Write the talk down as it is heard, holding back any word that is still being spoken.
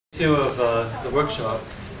two of the workshop.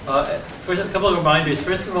 First, a couple of reminders.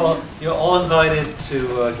 First of all, you're all invited to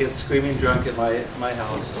get screaming drunk at my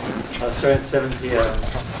house, starting at 7 p.m.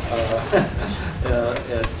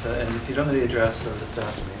 And if you don't know the address, just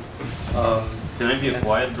ask me. Can I be a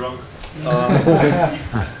quiet drunk?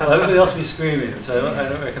 Well, everybody else will be screaming, so I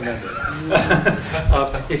don't recommend it.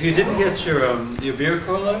 If you didn't get your beer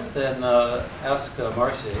cooler, then ask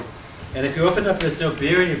Marcy. And if you open up and there's no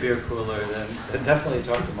beer in your beer cooler, then definitely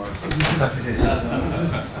talk to Marcy.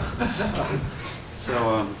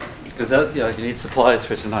 So, because that, yeah, you need supplies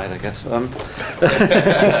for tonight, I guess. So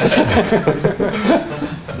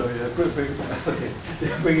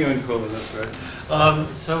yeah, bring your own cooler, that's right.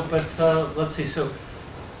 Let's see. So.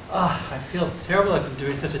 I feel terrible. I've been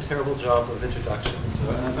doing such a terrible job of introduction,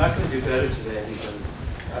 so I'm not going to do better today because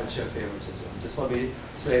I'd show favoritism. Just let me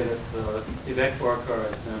say that Vivek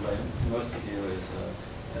Borkar, as known by most of you, is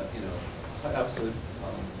absolute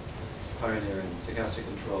pioneer in stochastic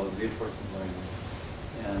control and reinforcement learning,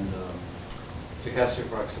 and stochastic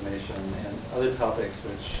approximation, and other topics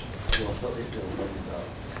which you'll learn about.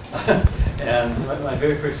 And my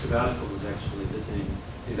very first sabbatical was actually visiting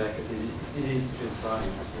Vivek at the Indian Institute of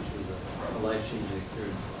Science, which was a life-changing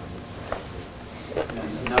experience for me.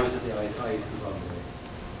 And now he's at the IIT Bombay.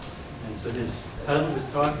 And so his title of his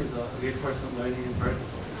talk is Reinforcement Learning in Particle.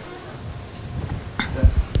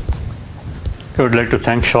 I would like to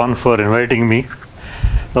thank Sean for inviting me.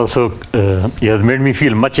 Also, he has made me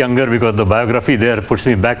feel much younger because the biography there puts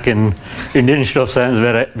me back in Indian Institute of Science,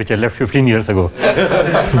 which I left 15 years ago.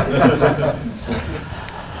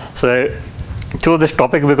 So I chose this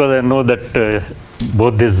topic because I know that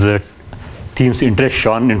both these themes interest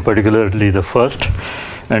Sean, in particularly the first,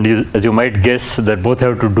 and as you might guess, that both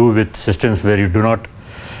have to do with systems where you do not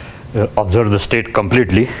observe the state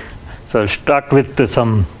completely. So I'll start with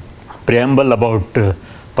some preamble about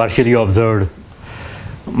partially observed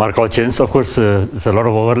Markov chains. Of course, there's a lot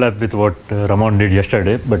of overlap with what Ramon did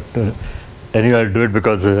yesterday, but anyway, I'll do it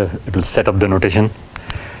because it will set up the notation.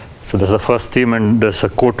 So that's the first theme, and there's a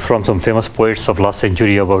quote from some famous poets of last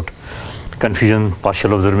century about confusion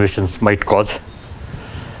partial observations might cause.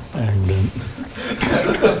 And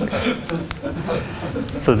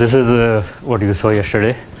so this is what you saw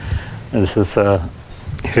yesterday. And this is a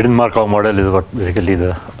hidden Markov model is what basically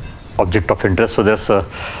the object of interest. So there's a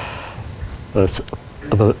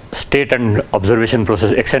state and observation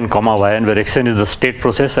process xn comma yn, where xn is the state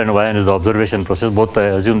process and yn is the observation process. Both I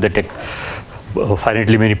assume they take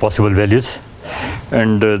finitely many possible values,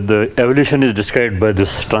 and the evolution is described by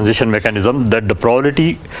this transition mechanism, that the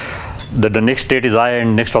probability that the next state is I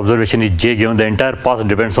and next observation is j, given the entire path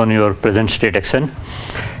depends on your present state xn,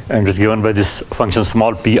 and is given by this function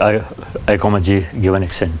small p I comma j given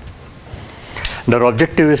xn. Their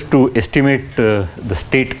objective is to estimate the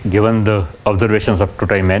state given the observations up to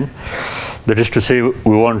time n. That is to say,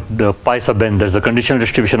 we want the pi sub n, that's the conditional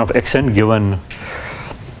distribution of xn given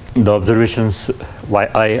the observations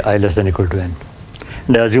I less than equal to n.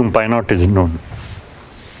 And I assume pi naught is known.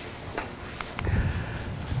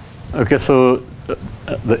 Okay, so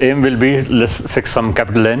the aim will be, let's fix some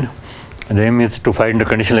capital N. And the aim is to find the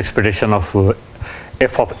conditional expectation of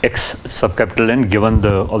f of x sub capital N given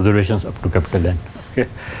the observations up to capital N. Okay,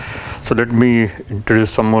 so let me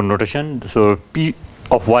introduce some more notation. So P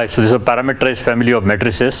of y, so this is a parameterized family of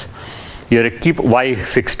matrices. Here I keep y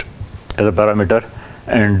fixed as a parameter,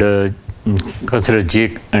 and consider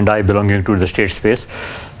j and I belonging to the state space.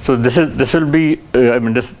 So this will be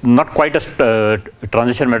this not quite a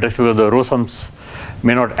transition matrix because the row sums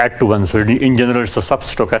may not add to 1. So in general, it's a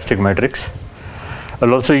sub-stochastic matrix.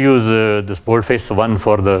 I'll also use this boldface 1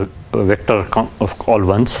 for the vector of all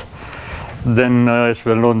ones. Then it's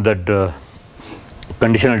well known that the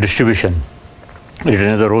conditional distribution written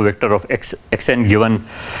as a row vector of xn given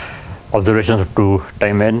observations up to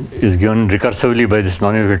time n is given recursively by this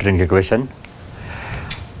non-filtering equation.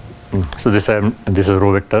 So this is a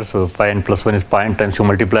row vector. So pi n plus 1 is pi n times you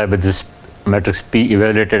multiply by this matrix P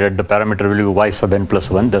evaluated at the parameter value y sub n plus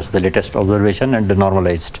 1. That's the latest observation and the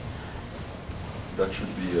normalized. That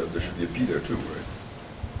should be there should be a P there too, right?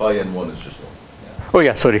 Pi n1 is just 1. Yeah. Oh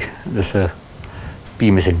yeah, sorry, there's a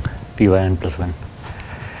P missing, P y n plus 1.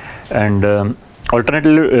 And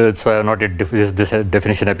alternatively, so I have not yet this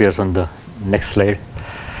definition appears on the next slide.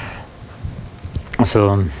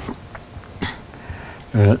 So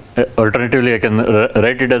alternatively, I can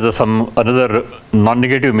write it as another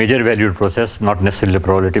non-negative major valued process, not necessarily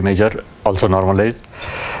probability measure, also normalized.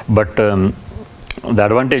 But the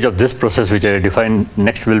advantage of this process, which I define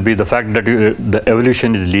next, will be the fact that the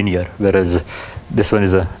evolution is linear, whereas this one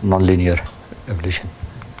is a non-linear evolution.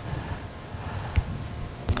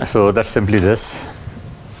 So that's simply this.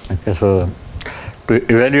 Okay, so to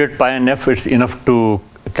evaluate pi and f, it's enough to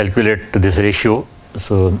calculate this ratio.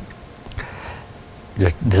 So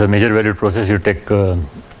this is a measure valued process. You take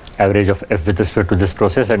average of f with respect to this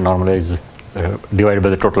process and normalize, divide by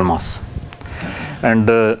the total mass. And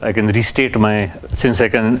I can restate my, since I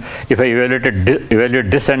can, if I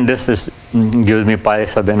evaluate this and this gives me pi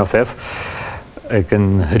sub n of f, I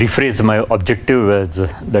can rephrase my objective as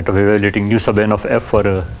that of evaluating nu sub n of f for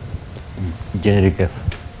a generic f.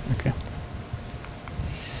 Okay.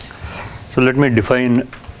 So let me define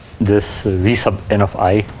this v sub n of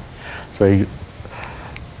I. So I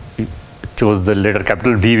chose the letter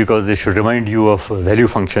capital V because this should remind you of a value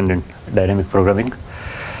function in dynamic programming.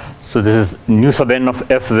 So this is nu sub n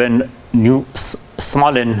of f when nu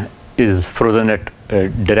small n is frozen at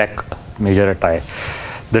Dirac measure at I.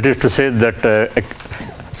 That is to say that,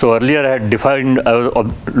 so earlier I had defined, I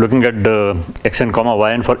was looking at the xn comma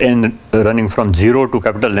yn for n running from 0 to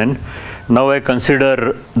capital N. Now I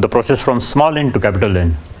consider the process from small n to capital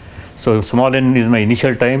N. So small n is my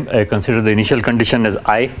initial time. I consider the initial condition as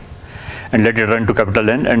I and let it run to capital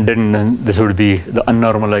N, and then this would be the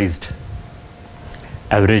unnormalized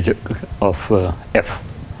average of f.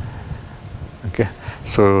 Okay.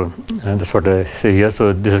 So that's what I say here.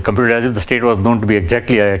 So this is computed as if the state was known to be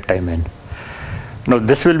exactly I at time n. Now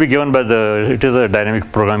this will be given by it is a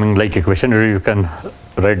dynamic programming like equation where you can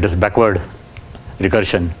write this backward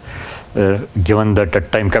recursion. Given that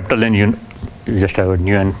at time capital N you just have a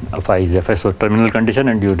nu n of I is fs, so terminal condition,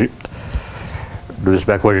 and you do this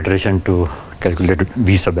backward iteration to calculate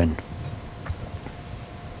v sub n.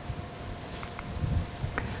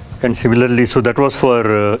 And similarly, so that was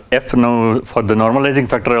for f. Now for the normalizing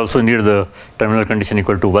factor, I also need the terminal condition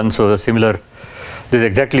equal to 1. So the similar, this is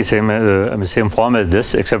exactly same same form as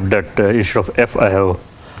this, except that instead of f I have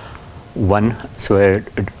 1. So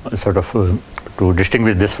I sort of to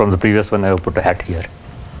distinguish this from the previous one, I have put a hat here.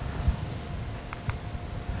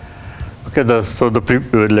 Okay,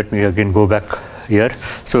 let me again go back here.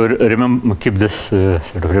 So remember, keep this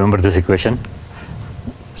sort of remember this equation.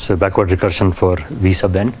 So backward recursion for v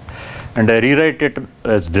sub n, and I rewrite it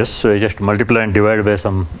as this. So I just multiply and divide by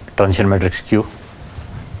some transition matrix q.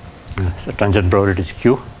 So transition probability is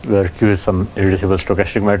q, where q is some irreducible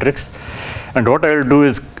stochastic matrix. And what I will do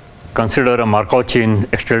is consider a Markov chain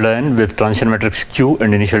x tilde n with transition matrix q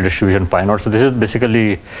and initial distribution pi naught. So this is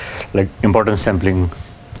basically like importance sampling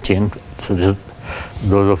chain. So this is,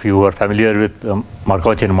 those of you who are familiar with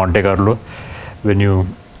Markov chain Monte Carlo, when you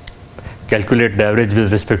calculate the average with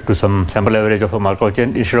respect to some sample average of a Markov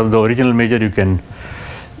chain, instead of the original measure, you can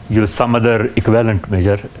use some other equivalent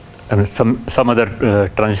measure, and some other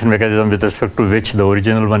transition mechanism with respect to which the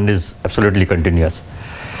original one is absolutely continuous.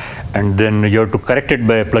 And then you have to correct it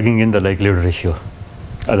by plugging in the likelihood ratio.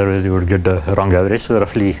 Otherwise, you would get the wrong average. So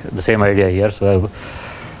roughly the same idea here. So I have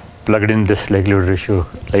plugged in this likelihood ratio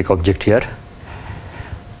like object here.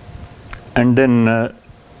 And then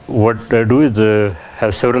what I do is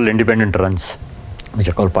have several independent runs, which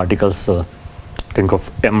are called particles. So think of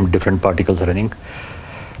m different particles running,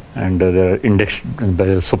 and they are indexed by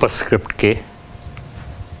a superscript k.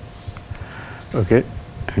 Okay,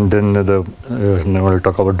 and then now I'll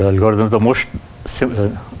talk about the algorithm. The most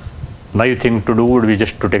naive thing to do would be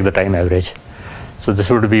just to take the time average. So this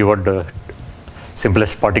would be what the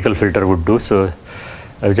simplest particle filter would do. So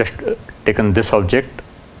I've just taken this object,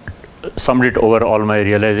 summed it over all my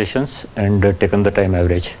realizations, and taken the time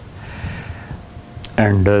average.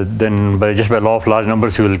 And then by law of large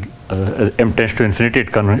numbers, you will as m tends to infinity,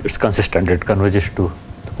 it's consistent. It converges to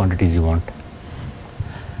the quantities you want.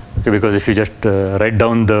 Okay, because if you just write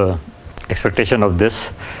down the expectation of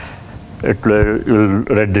this, you will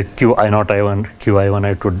write the q I naught I1, q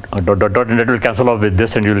I1 I2 dot dot dot, and that will cancel off with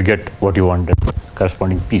this, and you will get what you want, the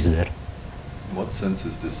corresponding piece there. In what sense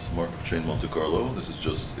is this Markov chain Monte Carlo? This is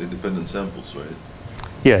just independent samples, right?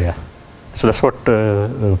 Yeah, yeah. So that's what,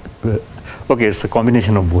 okay, it's a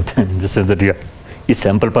combination of both. In the sense that each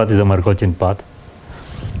sample path is a Markov chain path,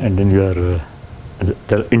 and then you are,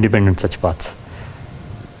 there are independent such paths.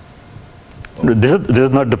 Oh. This is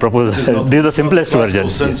not the proposal. This is the simplest version.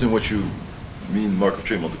 Sense in which you mean Markov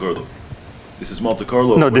chain Monte Carlo. This is Monte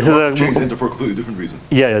Carlo. No, this is a chains enter for a completely different reason.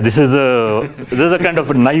 Yeah, this is a kind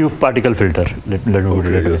of a naive particle filter. Let me put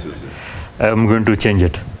it that way. Yes. I am going to change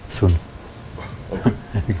it soon. Okay.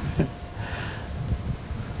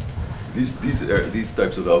 These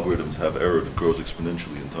types of algorithms have error that grows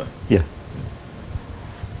exponentially in time. Yeah.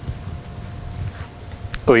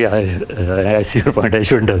 Oh yeah, I see your point. I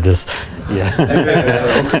shouldn't have this. Yeah.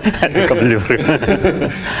 Completely.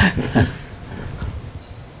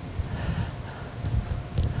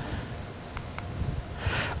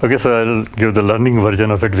 Okay, so I'll give the learning version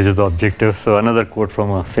of it, which is the objective. So another quote from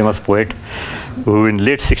a famous poet who in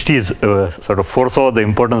late 60s sort of foresaw the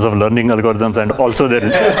importance of learning algorithms and also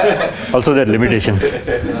their limitations.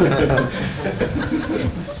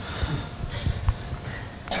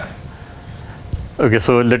 Okay,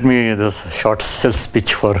 so let me this short self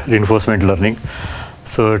speech for reinforcement learning.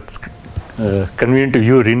 So it's convenient to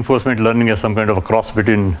view reinforcement learning as some kind of a cross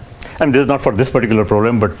between, and this is not for this particular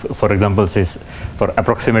problem, but for example, say for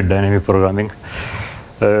approximate dynamic programming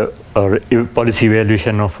or policy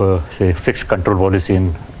evaluation of say fixed control policy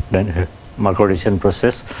in Markov decision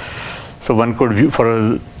process. So one could view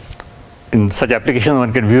in such application,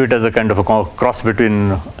 one can view it as a kind of a cross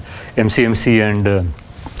between MCMC and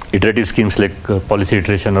iterative schemes like policy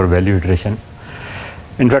iteration or value iteration.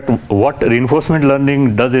 In fact, what reinforcement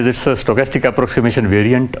learning does is it's a stochastic approximation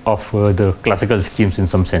variant of the classical schemes in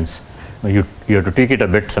some sense. You have to tweak it a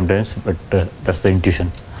bit sometimes, but that's the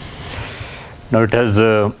intuition. Now it has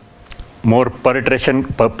more per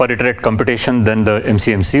iterate computation than the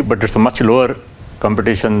MCMC, but it's a much lower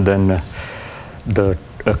computation than the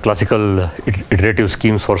classical iterative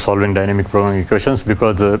schemes for solving dynamic programming equations,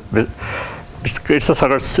 because it's a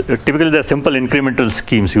sort of typically they're simple incremental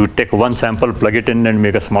schemes. You take one sample, plug it in, and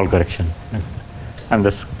make a small correction, and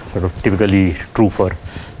that's sort of typically true for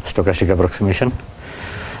stochastic approximation.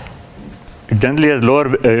 It generally has lower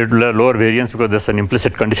variance because there's an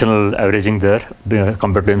implicit conditional averaging there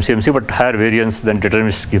compared to MCMC, but higher variance than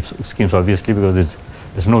deterministic schemes obviously, because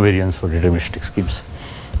there's no variance for deterministic schemes.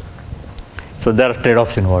 So there are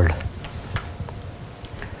trade-offs involved.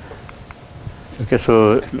 Okay,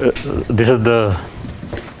 so this is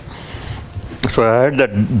so I had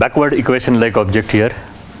that backward equation like object here.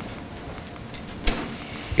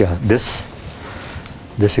 Yeah, this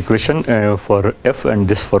equation for f and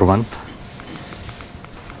this for 1.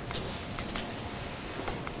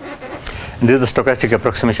 And this is the stochastic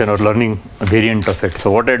approximation or learning variant of it. So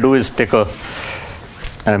what I do is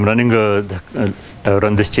I'm running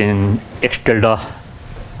run this chain x tilde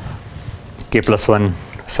k plus 1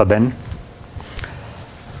 sub n.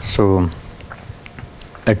 So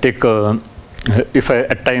I take if I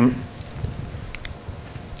at time,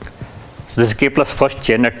 so this is k plus first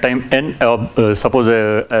chain at time n. Suppose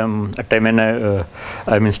at time n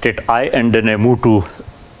I'm in state I, and then I move to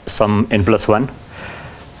some n plus 1,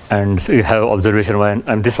 and so you have observation y,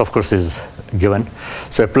 and this of course is given.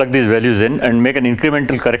 So I plug these values in and make an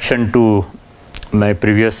incremental correction to my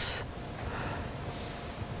previous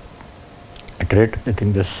iterate. I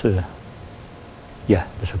think this. Yeah,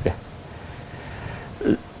 that's okay.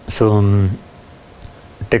 So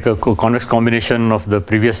take a convex combination of the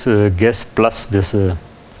previous guess plus this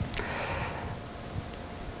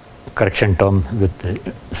correction term with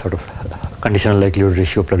sort of conditional likelihood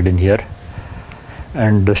ratio plugged in here.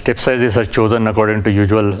 And the step sizes are chosen according to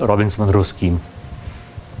usual Robbins-Monroe scheme.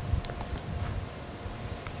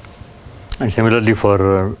 And similarly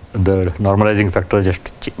for the normalizing factor,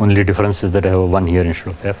 just only difference is that I have a 1 here instead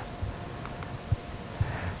of f.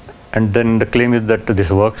 And then the claim is that this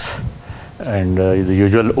works, and the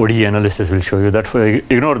usual ODE analysis will show you that.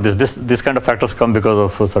 Ignore this kind of factors come because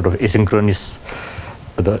of sort of asynchronous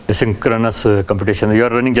computation. You are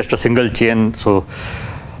running just a single chain, so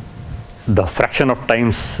the fraction of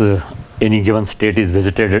times any given state is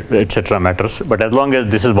visited, etc. matters. But as long as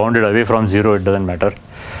this is bounded away from 0, it doesn't matter.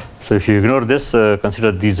 So if you ignore this,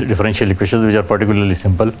 consider these differential equations, which are particularly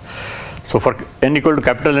simple. So for n equal to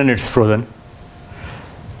capital N, it's frozen.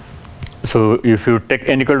 So if you take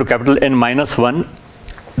n equal to capital N minus 1,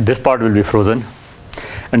 this part will be frozen,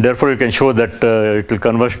 and therefore you can show that it will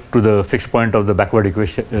converge to the fixed point of the backward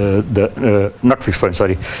equation, not fixed point,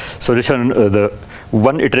 sorry, solution, the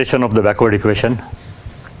one iteration of the backward equation.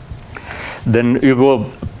 Then you go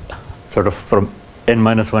sort of from n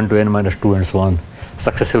minus 1 to n minus 2 and so on.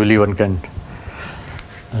 Successively one can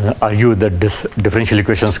argue that this differential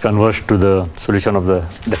equations converge to the solution of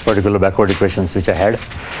that particular backward equations which I had.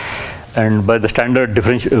 And by the standard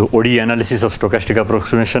differential ODE analysis of stochastic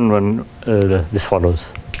approximation, this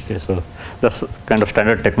follows. Okay, so that's kind of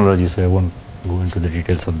standard technology, so I won't go into the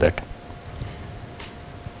details of that.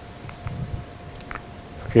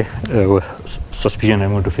 Okay, suspicion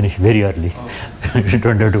I'm going to finish very early. You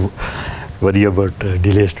don't have to worry about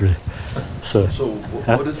delays today. So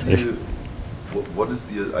what is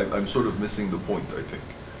the? I'm sort of missing the point, I think.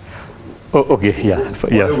 Oh, okay, yeah.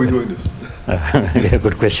 Why are we doing this? Yeah,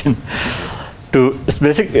 good question.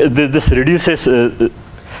 This reduces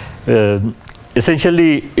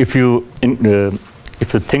essentially if you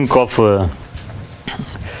think of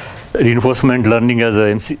reinforcement learning as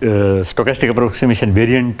a stochastic approximation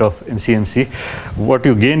variant of MCMC, what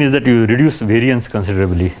you gain is that you reduce variance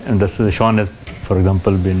considerably, and that's Sean has, for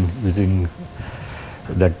example, been using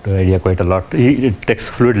that idea quite a lot. He takes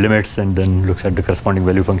fluid limits and then looks at the corresponding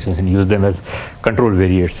value functions and use them as control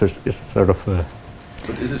variates. So it's sort of.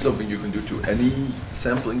 But is this something you can do to any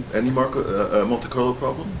sampling, any Monte Carlo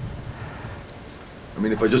problem? I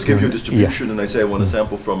mean, if I just give you a distribution and I say I want to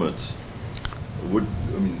sample from it,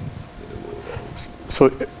 So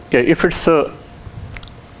yeah, if it's so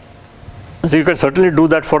you can certainly do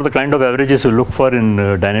that for the kind of averages you look for in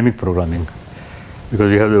dynamic programming,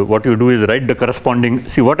 because you have what you do is write the corresponding.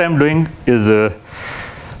 See, what I'm doing is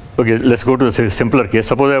okay. Let's go to a simpler case.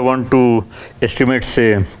 Suppose I want to estimate,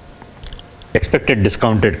 say, expected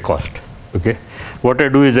discounted cost. Okay, what I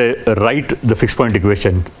do is I write the fixed point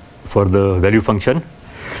equation for the value function,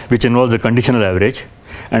 which involves the conditional average,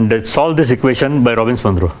 and I solve this equation by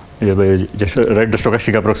Robbins-Monroe. Just write the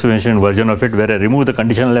stochastic approximation version of it, where I remove the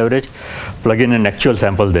conditional average, plug in an actual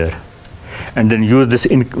sample there, and then use this,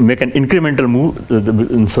 make an incremental move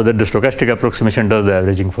so that the stochastic approximation does the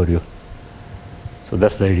averaging for you. So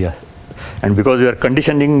that's the idea. And because you are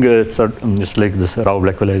conditioning, just like this Rao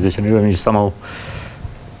equalization, you somehow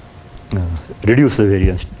reduce the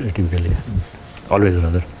variance typically, always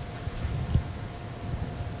rather.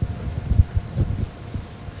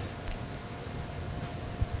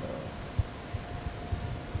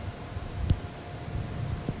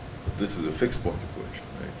 This is a fixed point equation,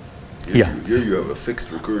 right? Here you have a fixed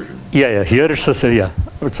recursion. Yeah. Here it's a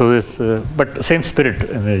So it's but same spirit.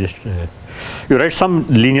 You write some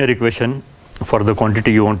linear equation for the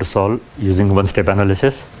quantity you want to solve using one-step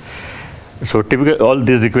analysis. So typically, all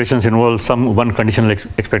these equations involve one conditional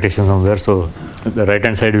expectation somewhere. So the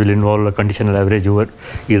right-hand side will involve a conditional average over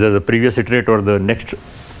either the previous iterate or the next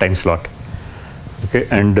time slot. Okay,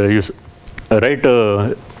 and you write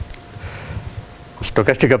a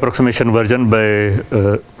stochastic approximation version by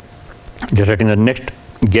just writing the next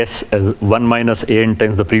guess as 1 minus an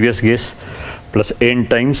times the previous guess plus an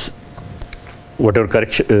times whatever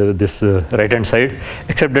correction this right hand side,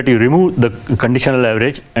 except that you remove the conditional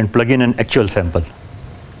average and plug in an actual sample.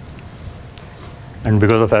 And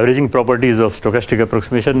because of averaging properties of stochastic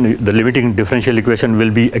approximation, the limiting differential equation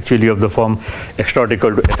will be actually of the form x dot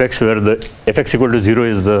equal to fx, where the fx equal to 0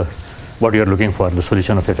 is the what you are looking for, the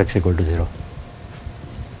solution of fx equal to 0.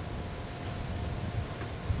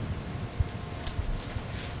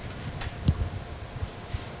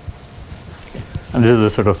 And this is the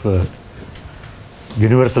sort of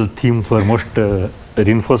universal theme for most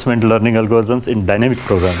reinforcement learning algorithms in dynamic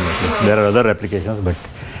programming. There are other applications, but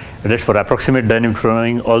just for approximate dynamic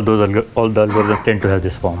programming, all the algorithms tend to have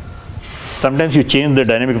this form. Sometimes you change the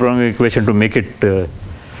dynamic programming equation to make it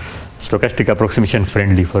stochastic approximation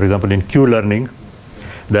friendly. For example, in Q learning,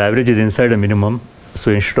 the average is inside a minimum.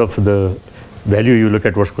 So instead of the value, you look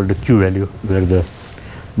at what's called the Q value, where the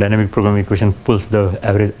dynamic programming equation pulls the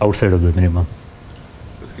average outside of the minimum.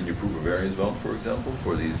 Can you prove a variance bound, for example,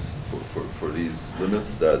 for these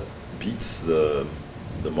limits that beats the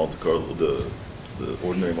Monte Carlo, the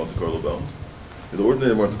ordinary Monte Carlo bound? The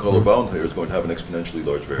ordinary Monte Carlo bound here is going to have an exponentially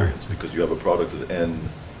large variance because you have a product of n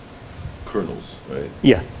kernels, right?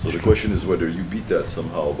 Yeah. So the question is whether you beat that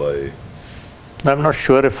somehow by. I'm not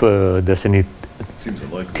sure if there's any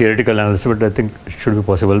theoretical analysis, but I think it should be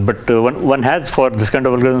possible. But one has, for this kind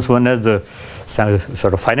of algorithms, one has the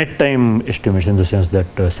sort of finite time estimation, in the sense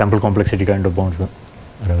that sample complexity kind of bounds are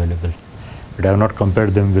available. But I have not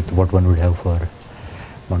compared them with what one would have for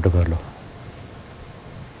Monte Carlo.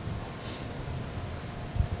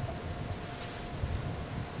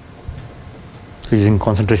 So using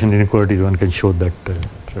concentration inequalities, one can show that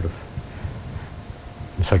sort of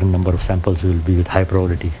a certain number of samples will be with high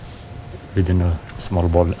probability within a small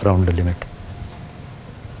ball around the limit.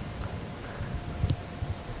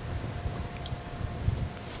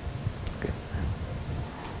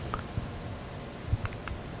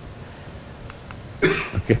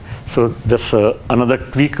 Okay. So that's another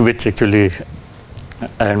tweak which actually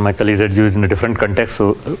I and my colleagues had used in a different context.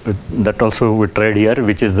 So that also we tried here,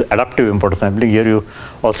 which is adaptive importance sampling. Here you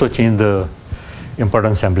also change the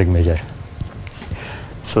importance sampling measure.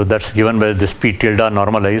 So that's given by this P tilde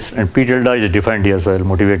normalized, and P tilde is defined here, so I'll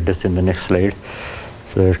motivate this in the next slide.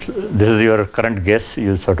 So this is your current guess.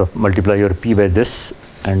 You sort of multiply your P by this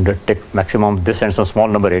and take maximum of this and some small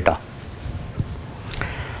number eta.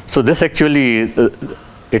 So this actually,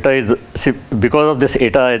 eta is, see, because of this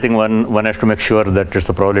eta, I think one has to make sure that it's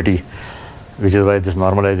a probability, which is why this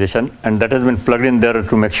normalization, and that has been plugged in there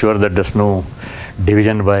to make sure that there's no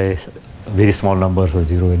division by very small numbers or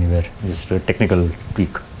zero anywhere. It's a technical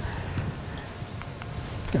tweak.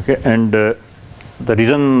 Okay, and the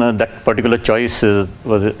reason that particular choice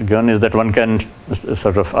was given is that one can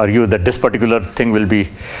sort of argue that this particular thing will be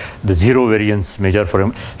the zero variance measure for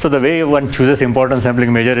him. So the way one chooses importance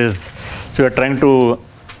sampling measure is, so you are trying to,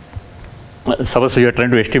 suppose you are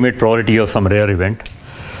trying to estimate probability of some rare event,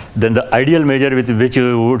 then the ideal measure with which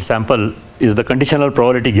you would sample is the conditional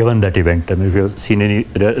probability given that event. I mean, if you have seen any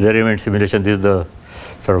rare event simulation, this is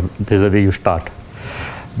the way you start.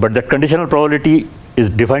 But that conditional probability is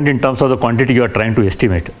defined in terms of the quantity you are trying to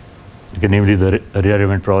estimate, okay, namely the rare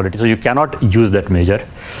event probability. So you cannot use that measure.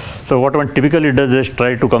 So what one typically does is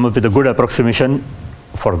try to come up with a good approximation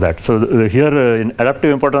for that. So here in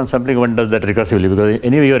adaptive importance sampling, one does that recursively, because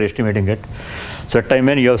anyway you are estimating it. So at time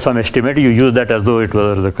n you have some estimate, you use that as though it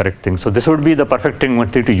was the correct thing. So this would be the perfect thing one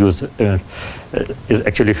thing to use. Is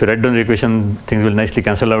actually, if you write down the equation, things will nicely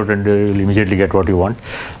cancel out and you will immediately get what you want.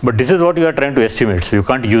 But this is what you are trying to estimate, so you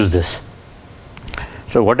can't use this.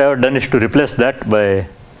 So what I have done is to replace that by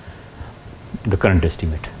the current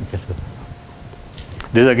estimate. Okay, so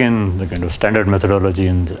this is again the kind of standard methodology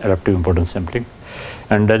in adaptive importance sampling.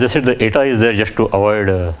 And as I said, the eta is there just to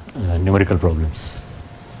avoid numerical problems.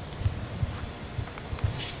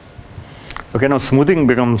 Okay, now smoothing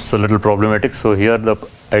becomes a little problematic. So here the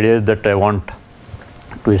idea is that I want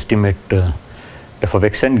to estimate f of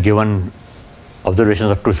xn given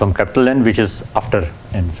observations up to some capital N, which is after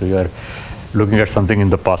n. So you are looking at something in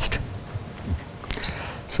the past.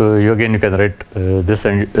 So you again you can write this,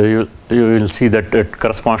 and you will see that it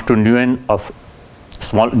corresponds to nu n of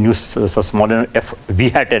small nu small n f v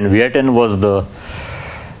hat n. V hat n was the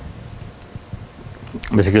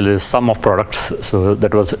basically the sum of products. So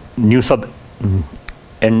that was nu sub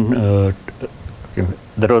n. Okay,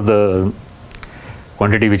 that was the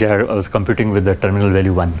quantity which I was computing with the terminal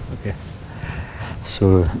value 1. Okay.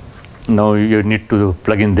 So now you need to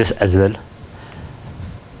plug in this as well.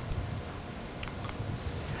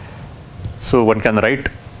 So one can write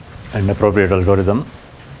an appropriate algorithm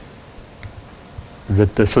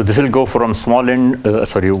with this. So this will go from small n,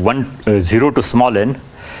 0 to small n,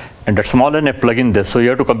 and at small n I plug in this. So you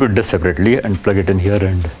have to compute this separately and plug it in here.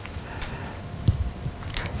 And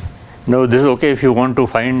now this is okay if you want to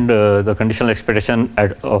find the conditional expectation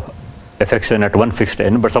at fxn at one fixed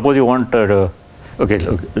n. But suppose you want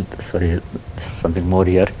something more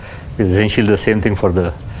here. It's essentially the same thing for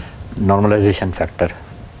the normalization factor.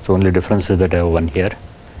 So only difference is that I have one here.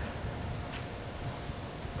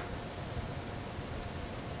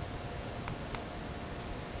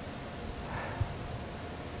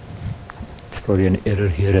 It's probably an error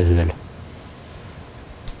here as well.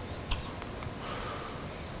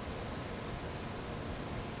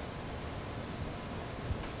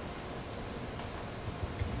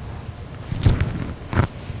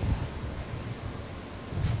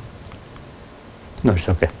 No, it's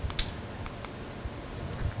okay.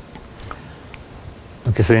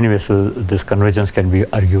 Okay, so anyway, so this convergence can be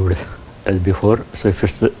argued as before. So if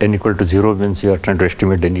it's n equal to 0, means you are trying to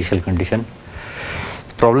estimate the initial condition.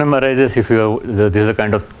 The problem arises if you have, this is the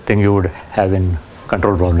kind of thing you would have in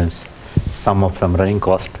control problems, sum of some running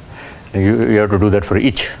cost. You have to do that for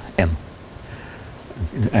each m,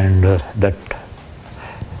 and that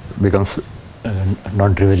becomes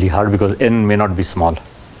not really hard because n may not be small.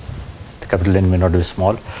 The capital N may not be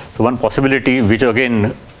small. So one possibility, which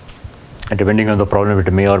again, depending on the problem,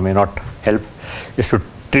 it may or may not help, is to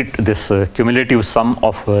treat this cumulative sum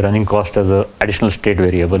of running cost as an additional state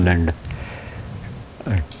variable and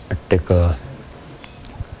take a.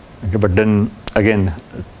 Okay, but then again,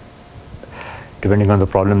 depending on the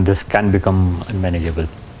problem, this can become unmanageable.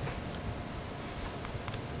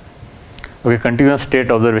 Okay, continuous state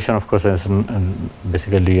observation, of course, is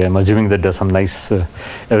basically I'm assuming that there's some nice,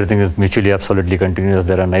 everything is mutually absolutely continuous,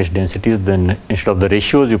 there are nice densities, then instead of the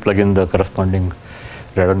ratios, you plug in the corresponding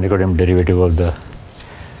Radon-Nikodym derivative of the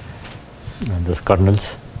those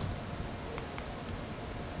kernels.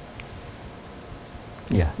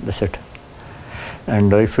 Yeah, that's it.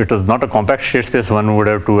 And if it was not a compact state space, one would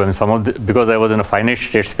have to, I mean, because I was in a finite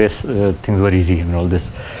state space, things were easy. I mean, all this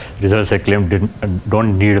results I claimed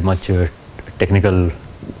don't need much technical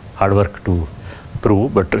hard work to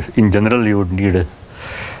prove, but in general you would need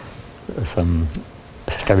some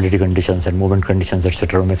stability conditions and movement conditions,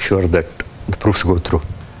 etc., to make sure that the proofs go through.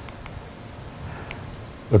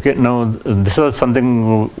 Okay, now this was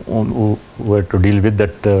something we had to deal with,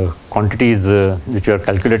 that the quantities which you are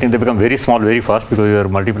calculating, they become very small very fast because you are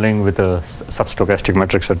multiplying with a substochastic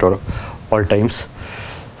matrix at all times.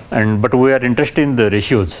 But we are interested in the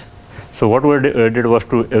ratios. So what we did was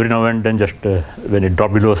to every now and then just when it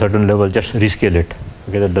dropped below a certain level, just rescale it.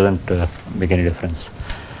 Okay, that doesn't make any difference.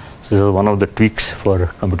 this is one of the tweaks for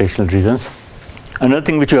computational reasons. Another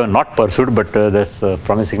thing which we have not pursued, but there's a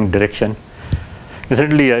promising direction.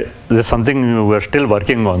 Essentially, this is something we're still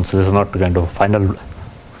working on, so this is not kind of final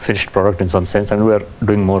finished product in some sense, and we are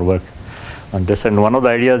doing more work on this. And one of the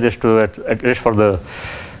ideas is to, at least for the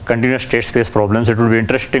continuous state space problems, it would be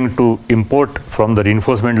interesting to import from the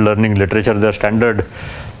reinforcement learning literature the standard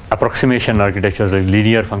approximation architectures like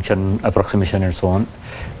linear function approximation and so on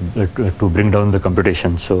to bring down the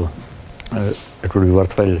computation. So it would be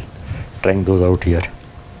worthwhile trying those out here.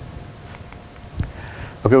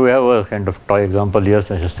 Okay, we have a kind of toy example here,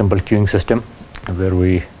 such a simple queuing system where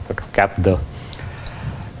we sort of cap the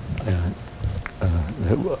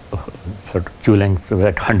sort of queue length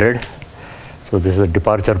at 100. So this is a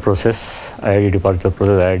departure process, IID departure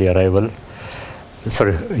process, IID arrival.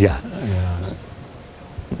 Sorry, yeah.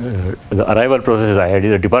 The arrival process is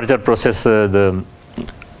IID. The departure process, the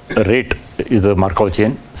rate is the Markov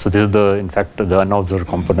chain. So this is the, in fact, the unobserved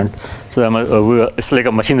component. So it's like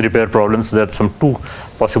a machine repair problem. So there are some two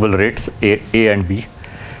possible rates, A and B,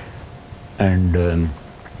 and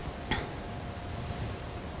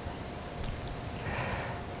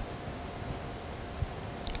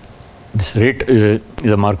this rate is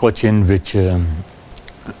a Markov chain which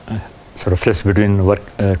sort of flips between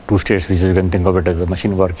two states, which you can think of it as a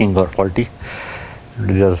machine working or faulty.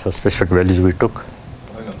 These are the specific values we took.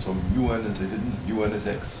 So mu_n is the hidden, un is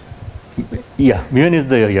x? Yeah, mu_n is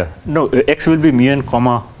the, yeah. No, x will be mu_n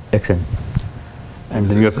comma xn. And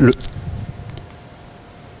then you have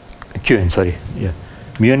qn, sorry. Yeah.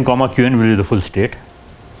 mu_n comma qn will be the full state.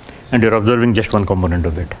 And you're observing just one component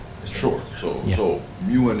of it. Sure. So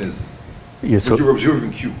mu_n is, yeah, so you're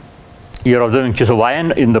observing q. You're observing q. So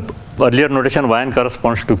yn in the earlier notation, yn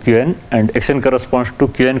corresponds to qn and xn corresponds to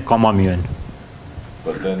qn comma mu_n.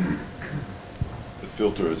 But then the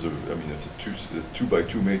filter is it's a 2 by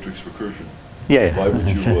 2 matrix recursion. Yeah, yeah. Why would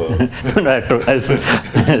you? I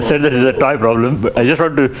said that is a toy problem, but I just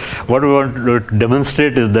want to, what we want to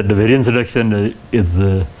demonstrate is that the variance reduction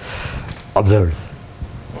is observed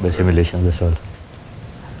by simulation, that's all.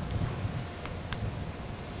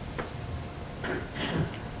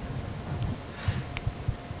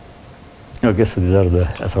 Okay, so these are the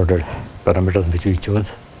assorted parameters which we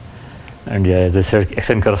chose. And yeah, as I said,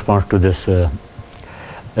 xn corresponds to this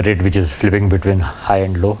rate which is flipping between high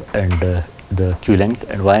and low, and the queue length,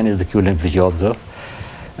 and yn is the queue length which you observe.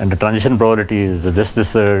 And the transition probability is this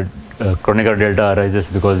Kronecker delta arises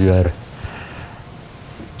because you are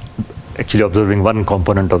actually observing one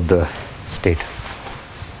component of the state.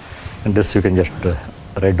 And this you can just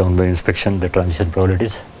write down by inspection the transition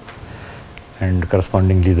probabilities, and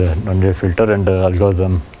correspondingly the non-wave filter, and the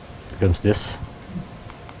algorithm becomes this.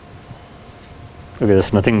 Okay,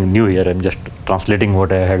 there's nothing new here. I'm just translating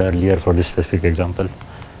what I had earlier for this specific example.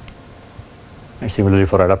 And similarly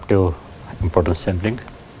for adaptive importance sampling.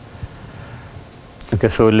 Okay,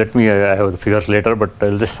 so let me, I have the figures later, but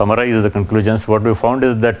I'll just summarize the conclusions. What we found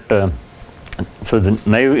is that, so the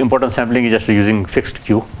naive importance sampling is just using fixed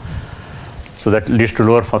Q. So that leads to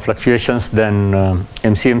lower fluctuations than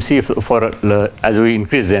MCMC as we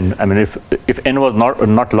increase n. I mean, if n was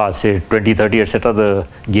not large, say 20, 30, etc., the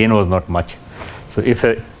gain was not much. So if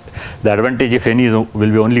the advantage, if any, will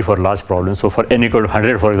be only for large problems. So for n equal to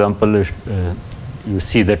 100, for example, you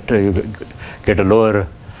see that you get a lower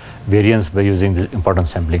variance by using the importance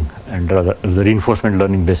sampling and the reinforcement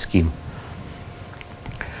learning based scheme.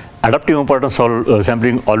 Adaptive importance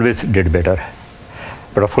sampling always did better.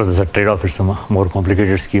 But of course, there's a trade-off. It's a more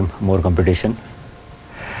complicated scheme, more computation.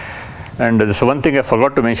 And so one thing I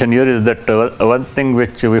forgot to mention here is that one thing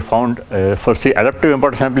which we found for the adaptive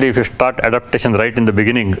importance sampling, if you start adaptation right in the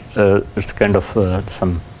beginning, it's kind of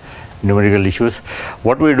some numerical issues.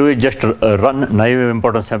 What we do is just run naive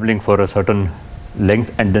importance sampling for a certain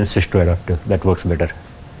length and then switch to adaptive. That works better.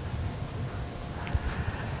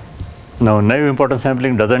 Now, naive importance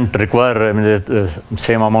sampling doesn't require the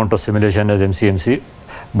same amount of simulation as MCMC,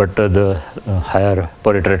 but the higher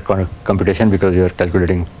per iterate computation because you are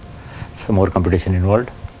calculating some more computation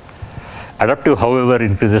involved. Adaptive, however,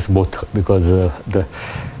 increases both because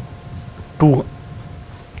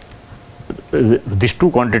these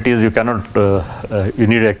two quantities you cannot, you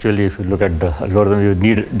need actually, if you look at the algorithm, you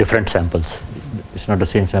need different samples. It's not the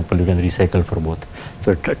same sample you can recycle for both.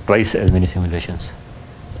 So twice as many simulations.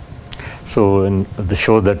 So in the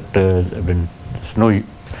show that there's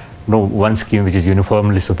no one scheme which is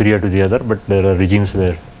uniformly superior to the other, but there are regimes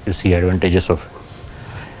where you see advantages of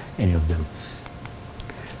any of them.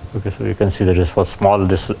 Okay, so you can see that this was small.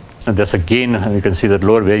 There's a gain, and you can see that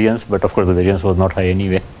lower variance, but of course the variance was not high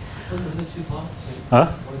anyway. What are the two pumps? Huh?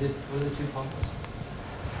 What are the two pumps?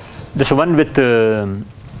 this one with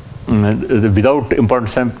without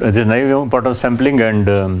this naive importance sampling and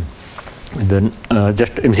then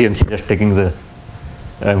just MCMC, just taking the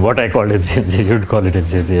what I call MCMC, you would call it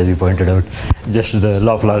MCMC as you pointed out, just the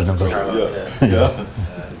law of large numbers. Yeah.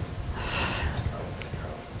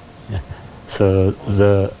 So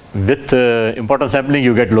with importance sampling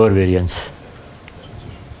you get lower variance.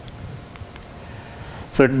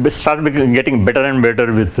 So it starts getting better and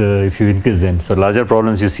better with if you increase then. So larger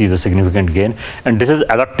problems you see the significant gain, and this is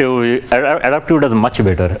adaptive. Adaptive does much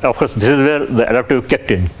better. Of course, this is where the adaptive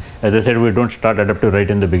kicked in. As I said, we don't start adaptive right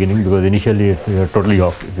in the beginning because initially you're totally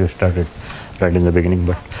off if you started right in the beginning.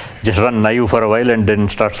 But just run naive for a while and then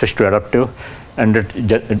start switch to adaptive, and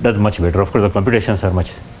it does much better. Of course, the computations are a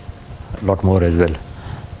lot more as well.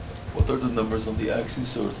 What are the numbers on the axis?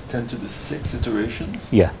 So it's 10 to the 6 iterations?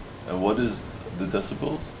 Yeah. And what is the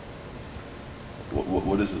decibels?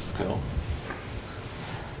 What is the scale?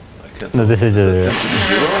 I can't. No, this is a 10 to the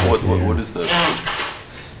 0? What is that?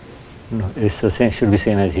 No, it's the same. Should be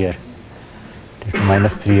same as here.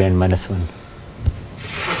 -3 and -1.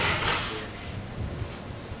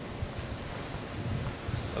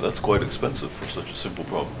 That's quite expensive for such a simple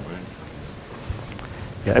problem, right?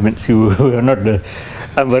 Yeah, I mean, see, we are not.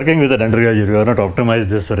 I'm working with an undergraduate. We are not optimized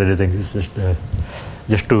this or anything. It's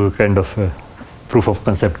just to kind of proof of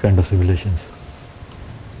concept kind of simulations.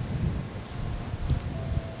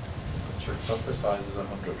 But your buffer size is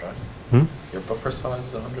 100, right? Hmm? Your buffer size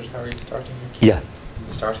is 100. How are you starting your queue? Yeah.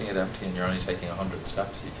 You're starting it empty and you're only taking 100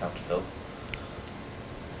 steps. You can't fill.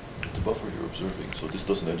 The buffer you're observing, so this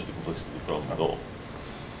doesn't enter the complexity of the problem at all.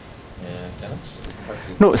 Yeah, it's just the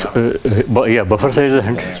complexity. No, yeah, buffer size is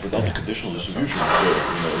 100. It's without the conditional distribution, so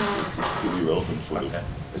it's completely irrelevant for the.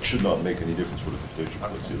 It should not make any difference for the computational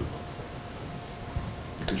complexity of the problem.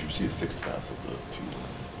 Because you see a fixed path of the two,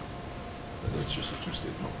 and it's just a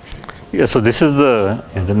two-state machine. Yeah, so this is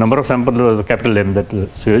the number of samples was a capital M. That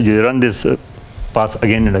so you run this path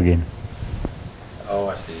again and again. Oh,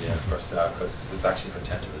 I see. Yeah, of course, because it's actually for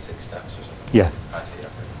 10 to the 6 steps or something. Yeah. I see.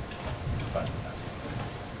 Okay. Fine. I see.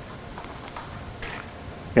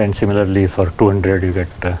 And similarly for 200 you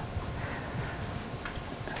get.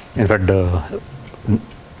 In fact, the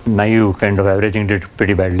naive kind of averaging did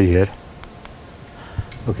pretty badly here.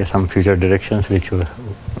 Okay, some future directions which were.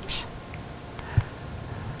 Oops.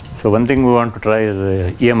 So one thing we want to try is the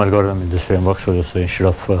EM algorithm in this framework. So this, instead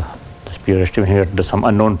of this pure estimation, here there's some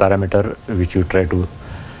unknown parameter which you try to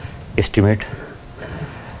estimate.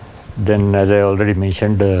 Then, as I already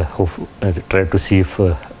mentioned, try to see if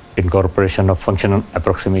incorporation of function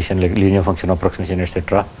approximation, like linear function approximation,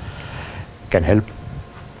 etc., can help.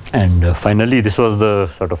 And finally, this was the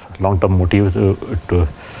sort of long-term motive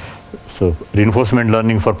so reinforcement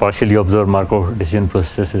learning for partially observed Markov decision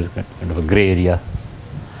processes is kind of a gray area.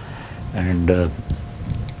 And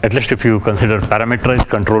at least if you consider parameterized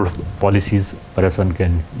control policies, perhaps one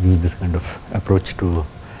can use this kind of approach to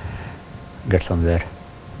get somewhere.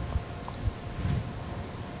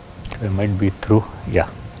 I might be through. Yeah,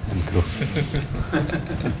 I'm through.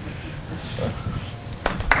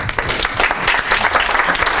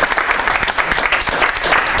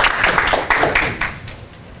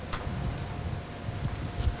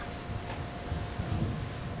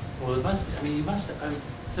 Well, it must. I mean, you must.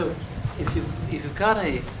 So, if you've got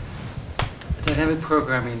a dynamic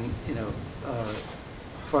programming,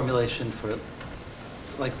 formulation for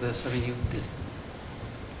like this. I mean,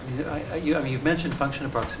 you've mentioned function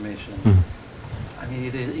approximation. Mm-hmm. I mean,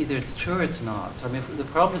 either it's true or it's not. So I mean, the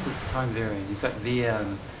problem is it's time varying. You've got VM,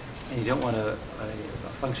 and you don't want a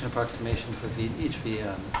function approximation for each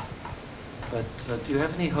VM. But do you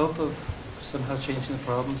have any hope of somehow changing the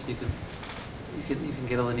problem so you can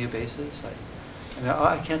get a linear basis?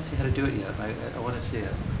 I can't see how to do it yet. I want to see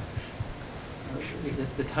it.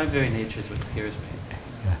 The time varying nature is what scares me.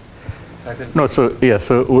 No, so yeah,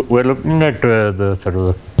 so we're looking at the sort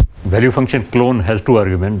of value function clone has two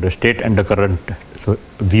arguments, the state and the current. So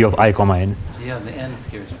v of I comma n. Yeah, the n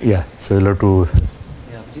scares me. Yeah, so you'll have to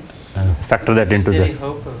factor that into the. the. Any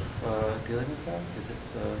hope of dealing with that? Because it's.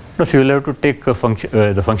 No, so you'll have to take a function.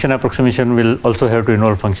 The function approximation will also have to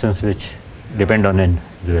involve functions which depend on n.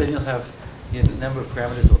 Then you'll have the number of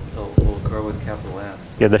parameters will grow with capital N.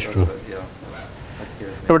 So yeah, that's true. That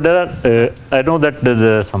scares me. But there are, I know that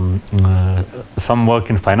there's some work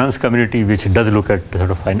in finance community which does look at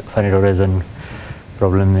sort of finite horizon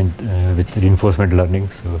problem with reinforcement learning.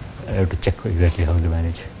 So I have to check exactly how they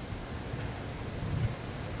manage.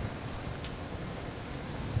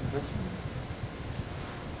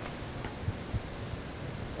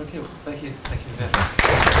 Okay, well, thank you very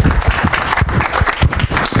much.